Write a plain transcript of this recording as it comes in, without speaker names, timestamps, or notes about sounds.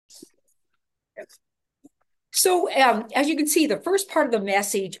So, as you can see, the first part of the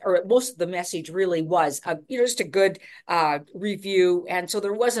message, or most of the message, really was, just a good review, and so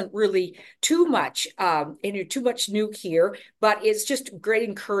there wasn't really too much new here. But it's just great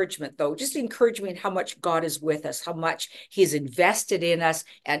encouragement, though, just encouragement how much God is with us, how much He's invested in us,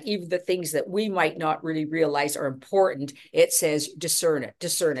 and even the things that we might not really realize are important. It says, discern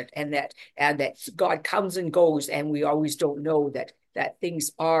it, and that God comes and goes, and we always don't know that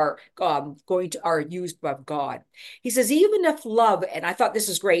things are are used by God. He says, even if love, and I thought this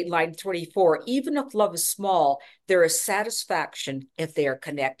is great, line 24, even if love is small, there is satisfaction if they are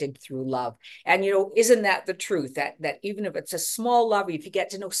connected through love. And isn't that the truth? That even if it's a small love, if you get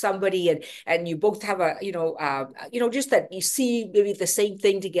to know somebody and you both have just that you see maybe the same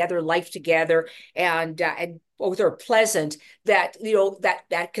thing together, life together, and both are pleasant, that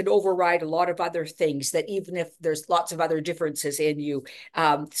that could override a lot of other things, that even if there's lots of other differences in you.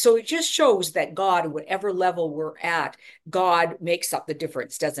 So it just shows that God, whatever level we're at, God makes up the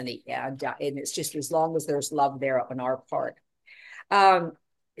difference, doesn't He? And it's just as long as there's love there on our part. um,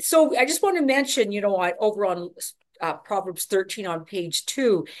 so I just want to mention, over on Proverbs 13 on page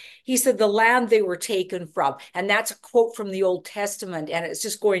 2, he said, the land they were taken from. And that's a quote from the Old Testament. And it's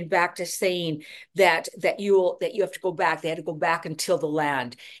just going back to saying that you have to go back. They had to go back and till the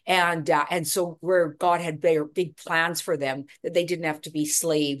land. And so where God had big plans for them, that they didn't have to be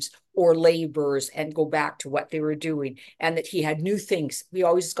slaves or laborers and go back to what they were doing, and that He had new things.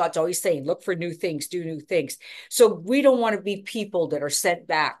 God's always saying, look for new things, do new things. So we don't want to be people that are sent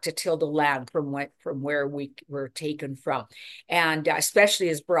back to till the land from where we were taken from. And especially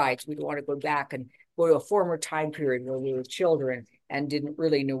as brides, we don't want to go back and go to a former time period where we were children and didn't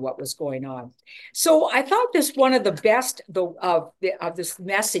really know what was going on. So I thought this one of the best of this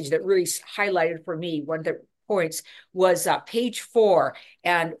message that really highlighted for me one of the points was page 4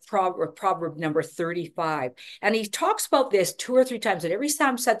 and proverb number 35. And he talks about this 2 or 3 times, and every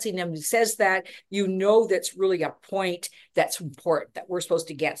time something him, he says that that's really a point that's important that we're supposed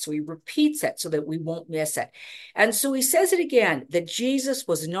to get. So he repeats it so that we won't miss it. And so he says it again, that Jesus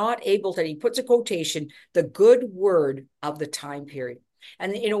was not able to, and he puts a quotation, the good word of the time period.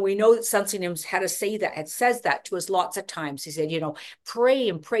 And we know that Sunsingham had to say that, had says that to us lots of times. He said, pray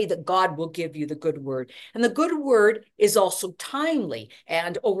and pray that God will give you the good word. And the good word is also timely.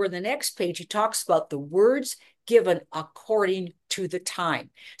 And over the next page, he talks about the words given according to the time.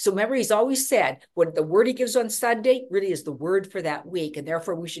 So remember, he's always said what the word he gives on Sunday really is the word for that week. And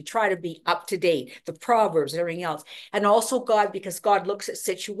therefore, we should try to be up to date, the Proverbs and everything else. And also God, because God looks at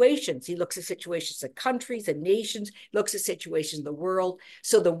situations. He looks at situations of countries and nations, looks at situations in the world.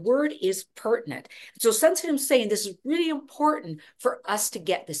 So the word is pertinent. So Sunsingham saying this is really important for us to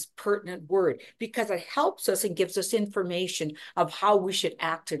get this pertinent word, because it helps us and gives us information of how we should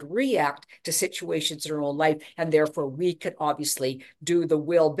act and react to situations in our own life. And therefore, we can obviously do the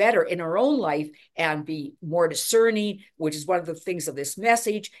will better in our own life and be more discerning, which is one of the things of this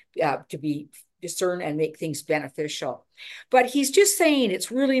message, to be discern and make things beneficial. But he's just saying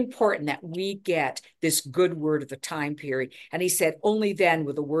it's really important that we get this good word of the time period. And he said, only then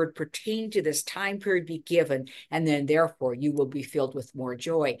will the word pertaining to this time period be given, and then therefore you will be filled with more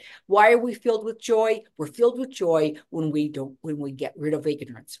joy. Why are we filled with joy? We're filled with joy when we get rid of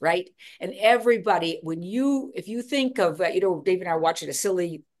ignorance, right? And everybody, if you think of, Dave and I were watching a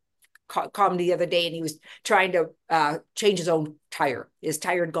silly comedy the other day, and he was trying to change his own tire. His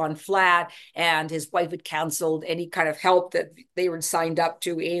tire had gone flat, and his wife had canceled any kind of help that they were signed up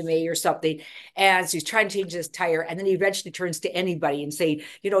to, AMA or something. And so he's trying to change his tire, and then he eventually turns to anybody and say,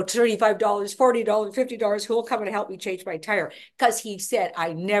 $35, $40, $50, who will come and help me change my tire? Because he said,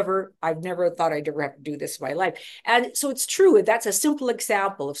 I've never thought I'd ever have to do this in my life. And so it's true. That's a simple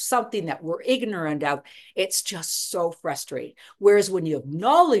example of something that we're ignorant of. It's just so frustrating. Whereas when you have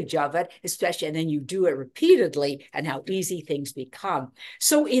knowledge of it, especially, and then you do it repeatedly, and how easy things become.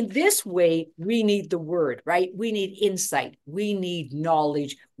 So in this way, we need the word, right? We need insight. We need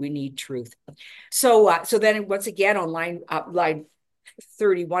knowledge. We need truth. So then once again on line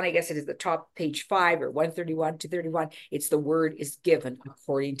 31, I guess it is the top page 5 or 131 to 31, it's the word is given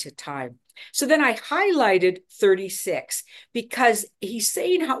according to time. So then I highlighted 36 because he's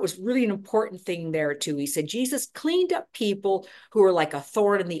saying how it was really an important thing there too. He said, Jesus cleaned up people who were like a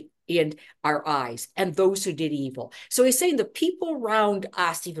thorn in our eyes and those who did evil. So he's saying the people around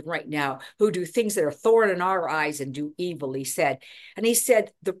us, even right now, who do things that are thorn in our eyes and do evil, he said. And he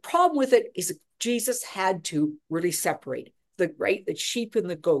said, the problem with it is Jesus had to really separate. the sheep and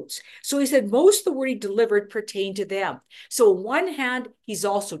the goats. So he said most of the word he delivered pertained to them. So on one hand, he's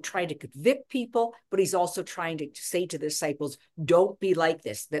also trying to convict people, but he's also trying to say to the disciples, don't be like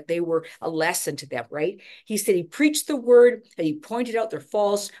this, that they were a lesson to them, right? He said he preached the word and he pointed out their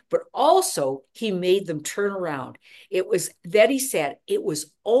faults, but also he made them turn around. It was that he said it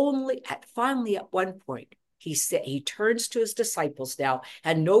was only finally at one point, he said he turns to his disciples now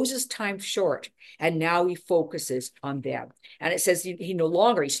and knows his time's short, and now he focuses on them. And it says he no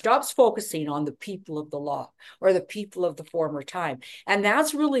longer, he stops focusing on the people of the law or the people of the former time. And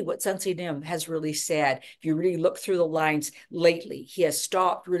that's really what Sensei Nim has really said. If you really look through the lines lately, he has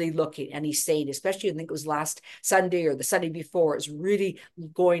stopped really looking, and he's saying, especially I think it was last Sunday or the Sunday before, is really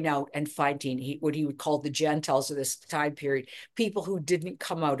going out and finding what he would call the Gentiles of this time period, people who didn't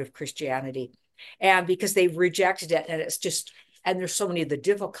come out of Christianity. And because they've rejected it, and it's just, and there's so many of the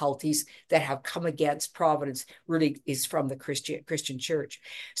difficulties that have come against Providence really is from the Christian church.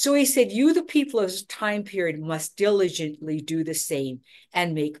 So he said, you, the people of this time period, must diligently do the same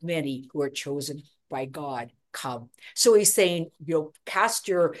and make many who are chosen by God come. So he's saying, cast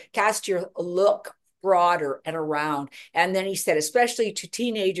your look broader and around. And then he said, especially to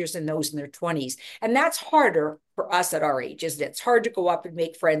teenagers and those in their 20s. And that's harder for us at our age, isn't it? It's hard to go up and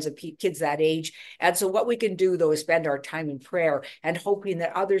make friends of kids that age. And so what we can do, though, is spend our time in prayer and hoping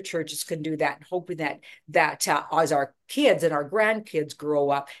that other churches can do that, and hoping that as our kids and our grandkids grow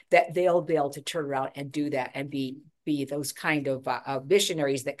up, that they'll be able to turn around and do that and be those kind of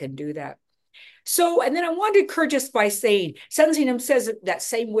missionaries that can do that. So, and then I want to encourage us by saying, Sensei Nim says that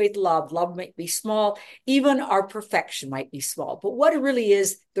same way with love might be small, even our perfection might be small. But what it really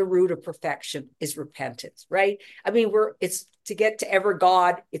is, the root of perfection is repentance, right? I mean, it's to get to ever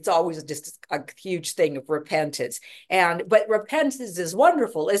God, it's always just a huge thing of repentance. But repentance is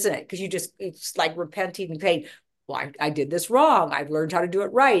wonderful, isn't it? Because it's like repenting and paying. Well, I did this wrong. I've learned how to do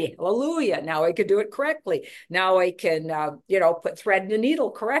it right. Hallelujah. Now I can do it correctly. Now I can, put thread in a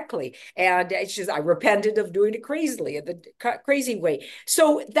needle correctly. And it's just, I repented of doing it crazily, in the crazy way.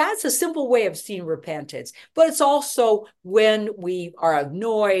 So that's a simple way of seeing repentance. But it's also when we are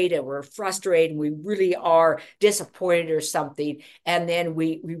annoyed and we're frustrated and we really are disappointed or something. And then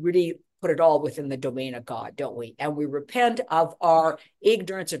we really put it all within the domain of God, don't we? And we repent of our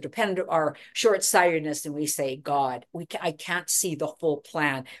ignorance or depend on our short-sightedness, and we say, God, I can't see the full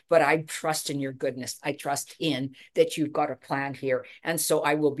plan, but I trust in your goodness. I trust in that you've got a plan here. And so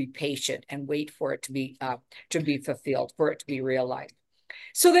I will be patient and wait for it to be fulfilled, for it to be realized.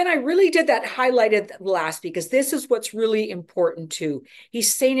 So then I really did that highlighted last, because this is what's really important too.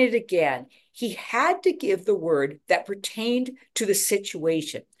 He's saying it again. He had to give the word that pertained to the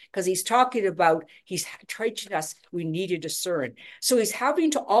situation, because he's talking about, he's teaching us we need to discern. So he's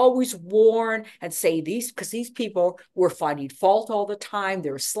having to always warn and say because these people were finding fault all the time.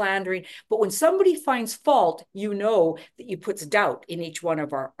 They were slandering. But when somebody finds fault, that he puts doubt in each one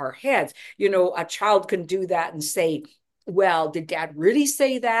of our heads. A child can do that and say, well, did dad really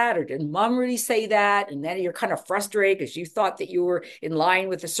say that? Or did mom really say that? And then you're kind of frustrated because you thought that you were in line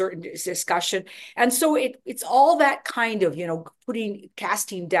with a certain discussion. And so it's all that kind of,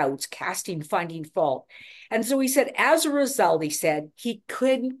 casting doubts, finding fault. And so he said, as a result, he said, he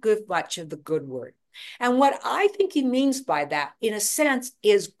couldn't give much of the good word. And what I think he means by that, in a sense,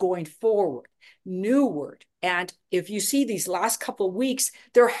 is going forward, new word. And if you see these last couple of weeks,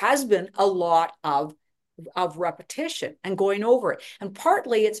 there has been a lot of repetition and going over it. And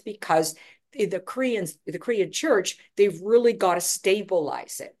partly it's because the Korean church, they've really got to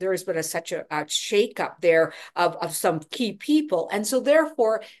stabilize it. There has been such a shakeup there of some key people, and so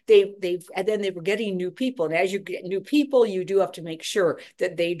therefore and then they were getting new people. And as you get new people, you do have to make sure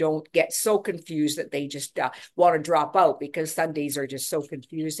that they don't get so confused that they just want to drop out, because Sundays are just so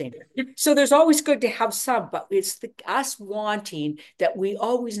confusing. So there's always good to have some, but it's us wanting that we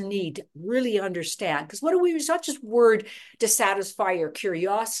always need to really understand, because it's not just word to satisfy your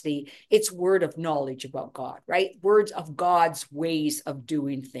curiosity, it's word of knowledge about God, right? Words of God's ways of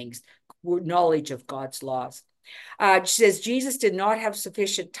doing things, knowledge of God's laws. She says Jesus did not have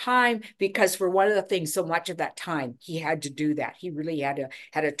sufficient time, because for one of the things, so much of that time, he had to do that. He really had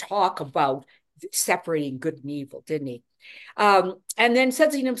to talk about separating good and evil, didn't he? And then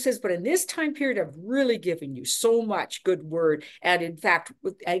Sensei Nim says, but in this time period, I've really given you so much good word. And in fact,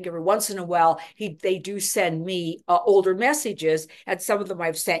 every once in a while, they do send me older messages, and some of them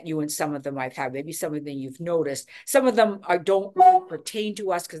I've sent you, and some of them I've had. Maybe some of them you've noticed. Some of them don't really pertain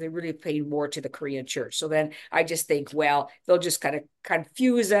to us, because they really pertain more to the Korean church. So then I just think, well, they'll just kind of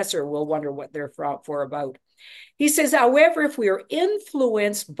confuse us, or we'll wonder what they're for about. He says, however, if we are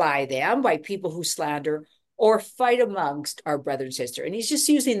influenced by them, by people who slander, or fight amongst our brother and sister. And he's just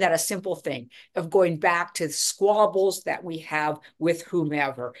using that a simple thing of going back to squabbles that we have with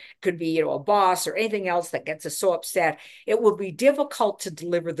whomever. Could be, a boss or anything else that gets us so upset. It will be difficult to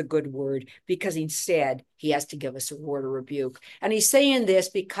deliver the good word because instead he has to give us a word of rebuke. And he's saying this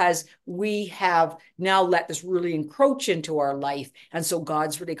because we have now let this really encroach into our life. And so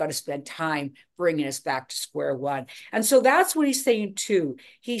God's really got to spend time bringing us back to square one. And so that's what he's saying too.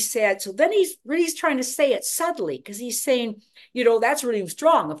 He said, so then he's trying to say it subtly because he's saying, that's really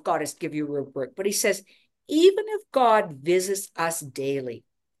strong if God has to give you a rubric. But he says, even if God visits us daily,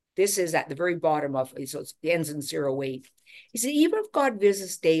 this is at the very bottom of, so it ends in 08. He said, even if God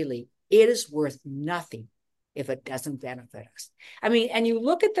visits daily, it is worth nothing if it doesn't benefit us. I mean, and you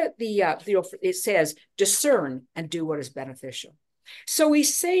look at it says, discern and do what is beneficial. So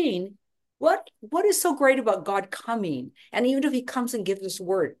he's saying, what is so great about God coming? And even if he comes and gives us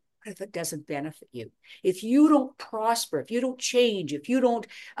word, what if it doesn't benefit you? If you don't prosper, if you don't change, if you don't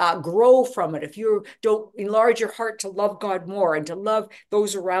grow from it, if you don't enlarge your heart to love God more and to love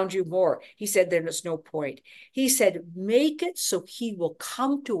those around you more, he said, then there's no point. He said, make it so he will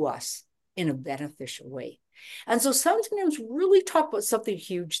come to us in a beneficial way. And so sometimes really talk about something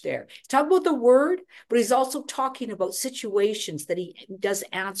huge there. Talk about the word, but he's also talking about situations that he does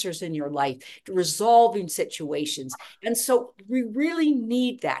answers in your life, resolving situations. And so we really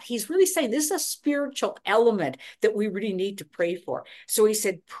need that. He's really saying this is a spiritual element that we really need to pray for. So he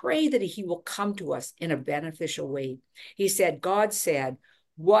said, pray that he will come to us in a beneficial way. He said, God said,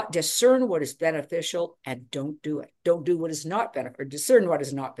 discern what is beneficial and don't do it. Don't do what is not beneficial. Discern what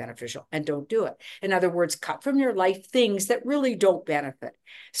is not beneficial and don't do it. In other words, cut from your life things that really don't benefit.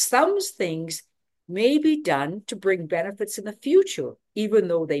 Some things may be done to bring benefits in the future, even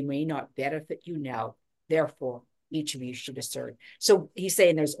though they may not benefit you now. Therefore, each of you should discern. So he's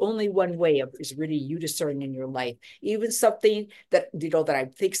saying there's only one way of is really you discerning in your life. Even something that that I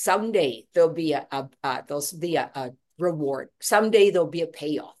think someday there'll be a reward. Someday there'll be a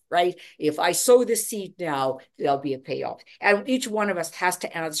payoff, right? If I sow the seed now, there'll be a payoff. And each one of us has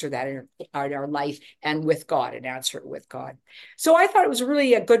to answer that in our life and with God and answer it with God. So I thought it was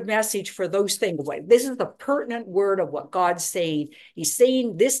really a good message for those things. This is the pertinent word of what God's saying. He's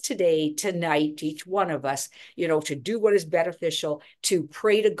saying this today, tonight, to each one of us, to do what is beneficial, to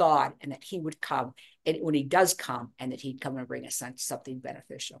pray to God and that he would come. And when he does come, and that he'd come and bring us something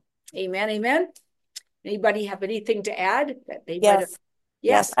beneficial. Amen, amen. Anybody have anything to add that they might have? Yes.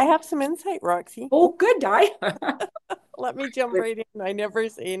 Yes. I have some insight, Roxy. Oh, good, Di. Let me jump right in. I never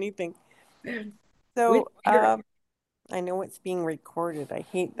say anything. We So, I know it's being recorded. I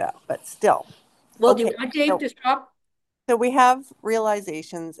hate that, but still. Well, do you Okay. want Dave to stop? So we have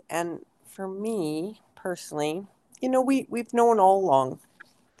realizations, and for me personally, we've known all along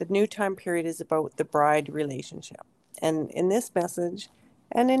the new time period is about the bride relationship. And in this message,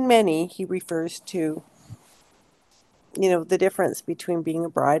 and in many, he refers to, the difference between being a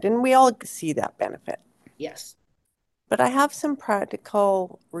bride, and we all see that benefit. Yes. But I have some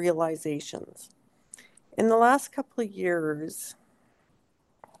practical realizations. In the last couple of years,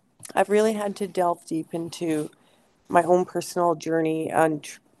 I've really had to delve deep into my own personal journey and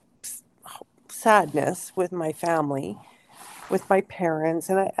sadness with my family, with my parents.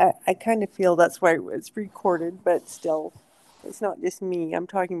 And I kind of feel that's why it's recorded, but still, it's not just me. I'm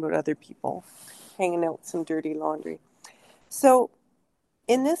talking about other people hanging out some dirty laundry. So,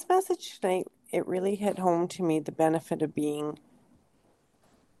 in this message tonight, it really hit home to me the benefit of being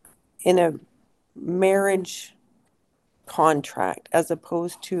in a marriage contract as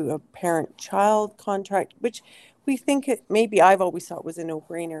opposed to a parent child contract, which we think maybe I've always thought was a no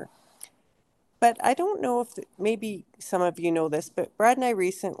brainer. But I don't know if maybe some of you know this, but Brad and I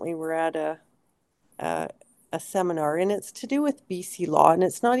recently were at a seminar, and it's to do with BC law, and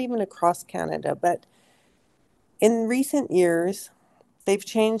it's not even across Canada, but in recent years, they've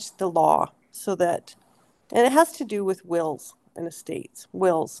changed the law so that, and it has to do with wills and estates,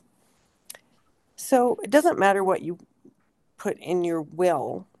 wills. So it doesn't matter what you put in your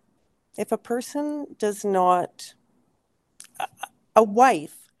will. If a person does not, a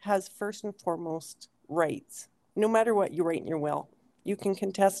wife has first and foremost rights, no matter what you write in your will. You can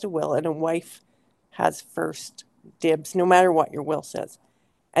contest a will, and a wife has first dibs, no matter what your will says.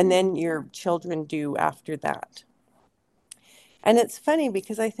 And then your children do after that. And it's funny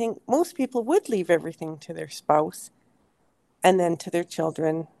because I think most people would leave everything to their spouse and then to their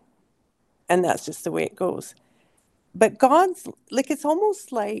children, and that's just the way it goes. But God's like, it's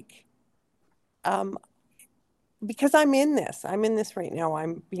almost like, um, because I'm in this right now.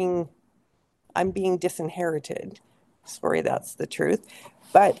 I'm being disinherited. Sorry, that's the truth.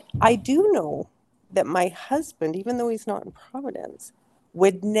 But I do know that my husband, even though he's not in Providence,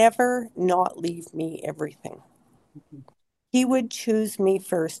 would never not leave me everything. Mhm. He would choose me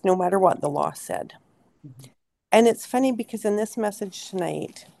first, no matter what the law said. Mhm. And it's funny because in this message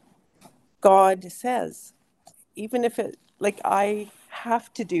tonight, God says, even if it, like, I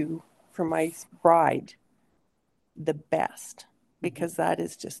have to do for my bride the best Mhm. because that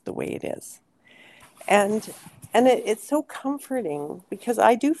is just the way it is. And it's so comforting because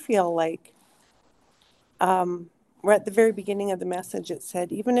I do feel like we're at the very beginning of the message. It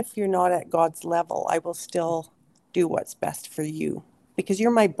said, even if you're not at God's level, I will still do what's best for you because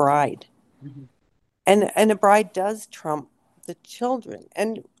you're my bride. Mhm. And a bride does trump the children.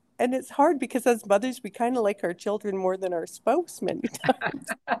 And it's hard because as mothers, we kind of like our children more than our spouse many times.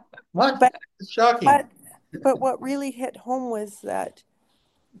 What? But It's shocking. but but what really hit home was that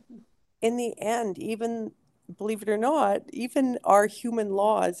in the end, even believe it or not, even our human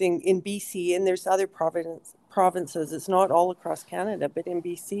laws in BC, and there's other provinces, it's not all across Canada, but in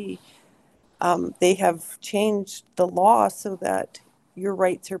BC, they have changed the law so that your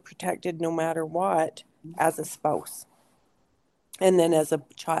rights are protected no matter what as a spouse and then as a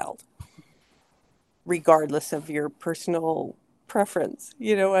child, regardless of your personal preference,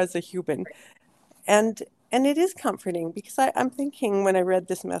 as a human. And and it is comforting because I'm thinking when I read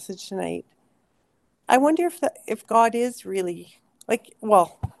this message tonight, I wonder if God is really like,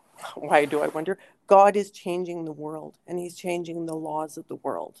 well, why do I wonder? God is changing the world and he's changing the laws of the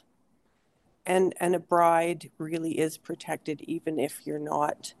world. And a bride really is protected even if you're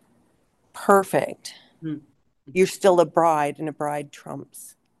not perfect. Mhm. You're still a bride and a bride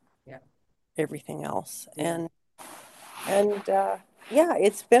trumps Yeah. everything else. Yeah. And yeah,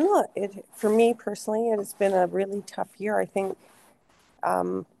 it's been for me personally, it has been a really tough year. I think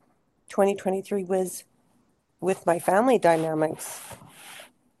 2023 was with my family dynamics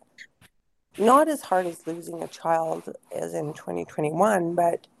not as hard as losing a child as in 2021,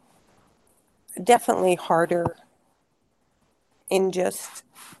 but definitely harder in just,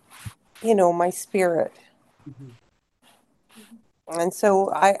 my spirit. Mhm. And so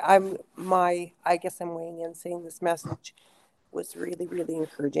I guess I'm weighing in saying this message was really, really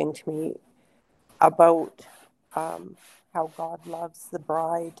encouraging to me about how God loves the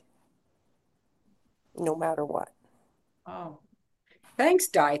bride no matter what. Oh, thanks,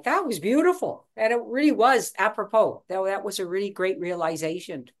 Di. That was beautiful. And it really was apropos. That was a really great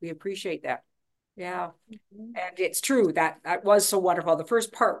realization. We appreciate that. Yeah. And it's true that that was so wonderful. The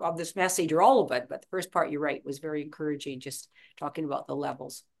first part of this message, or all of it, but the first part, you're right, was very encouraging, just talking about the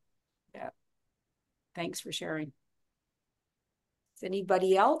levels. Yeah. Thanks for sharing. Does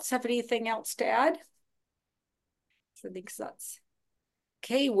anybody else have anything else to add? I think that's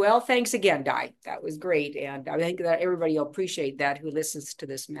okay. Well, thanks again, Di. That was great. And I think that everybody will appreciate that who listens to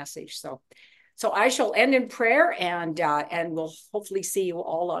this message. So I shall end in prayer and we'll hopefully see you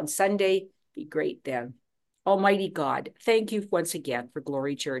all on Sunday. Be great then. Almighty God, thank you once again for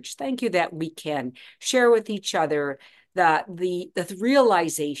Glory Church. Thank you that we can share with each other the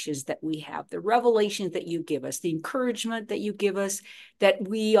realizations that we have, the revelations that you give us, the encouragement that you give us, that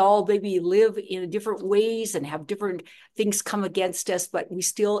we all maybe live in different ways and have different things come against us, but we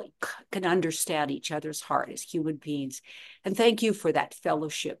still can understand each other's heart as human beings. And thank you for that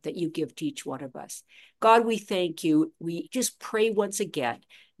fellowship that you give to each one of us. God, we thank you. We just pray once again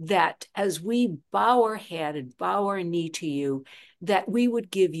that as we bow our head and bow our knee to you, that we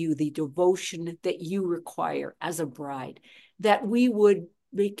would give you the devotion that you require as a bride, that we would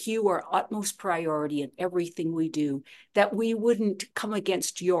make you our utmost priority in everything we do, that we wouldn't come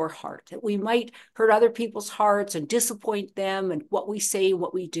against your heart, that we might hurt other people's hearts and disappoint them and what we say,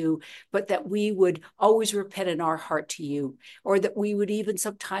 what we do, but that we would always repent in our heart to you, or that we would even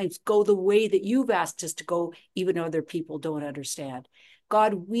sometimes go the way that you've asked us to go, even though other people don't understand.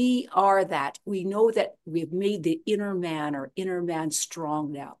 God, we are that. We know that we've made the inner man or inner man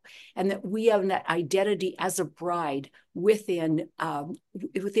strong now, and that we have that identity as a bride within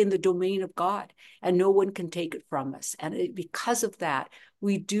the domain of God, and no one can take it from us. And because of that,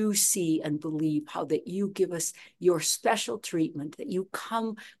 we do see and believe how that you give us your special treatment, that you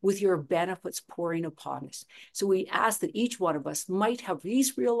come with your benefits pouring upon us. So we ask that each one of us might have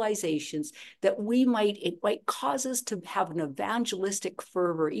these realizations, that it might cause us to have an evangelistic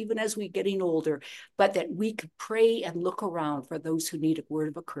fervor, even as we're getting older, but that we could pray and look around for those who need a word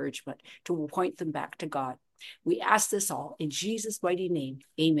of encouragement to point them back to God. We ask this all in Jesus' mighty name.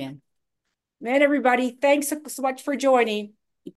 Amen. Man, everybody, thanks so much for joining.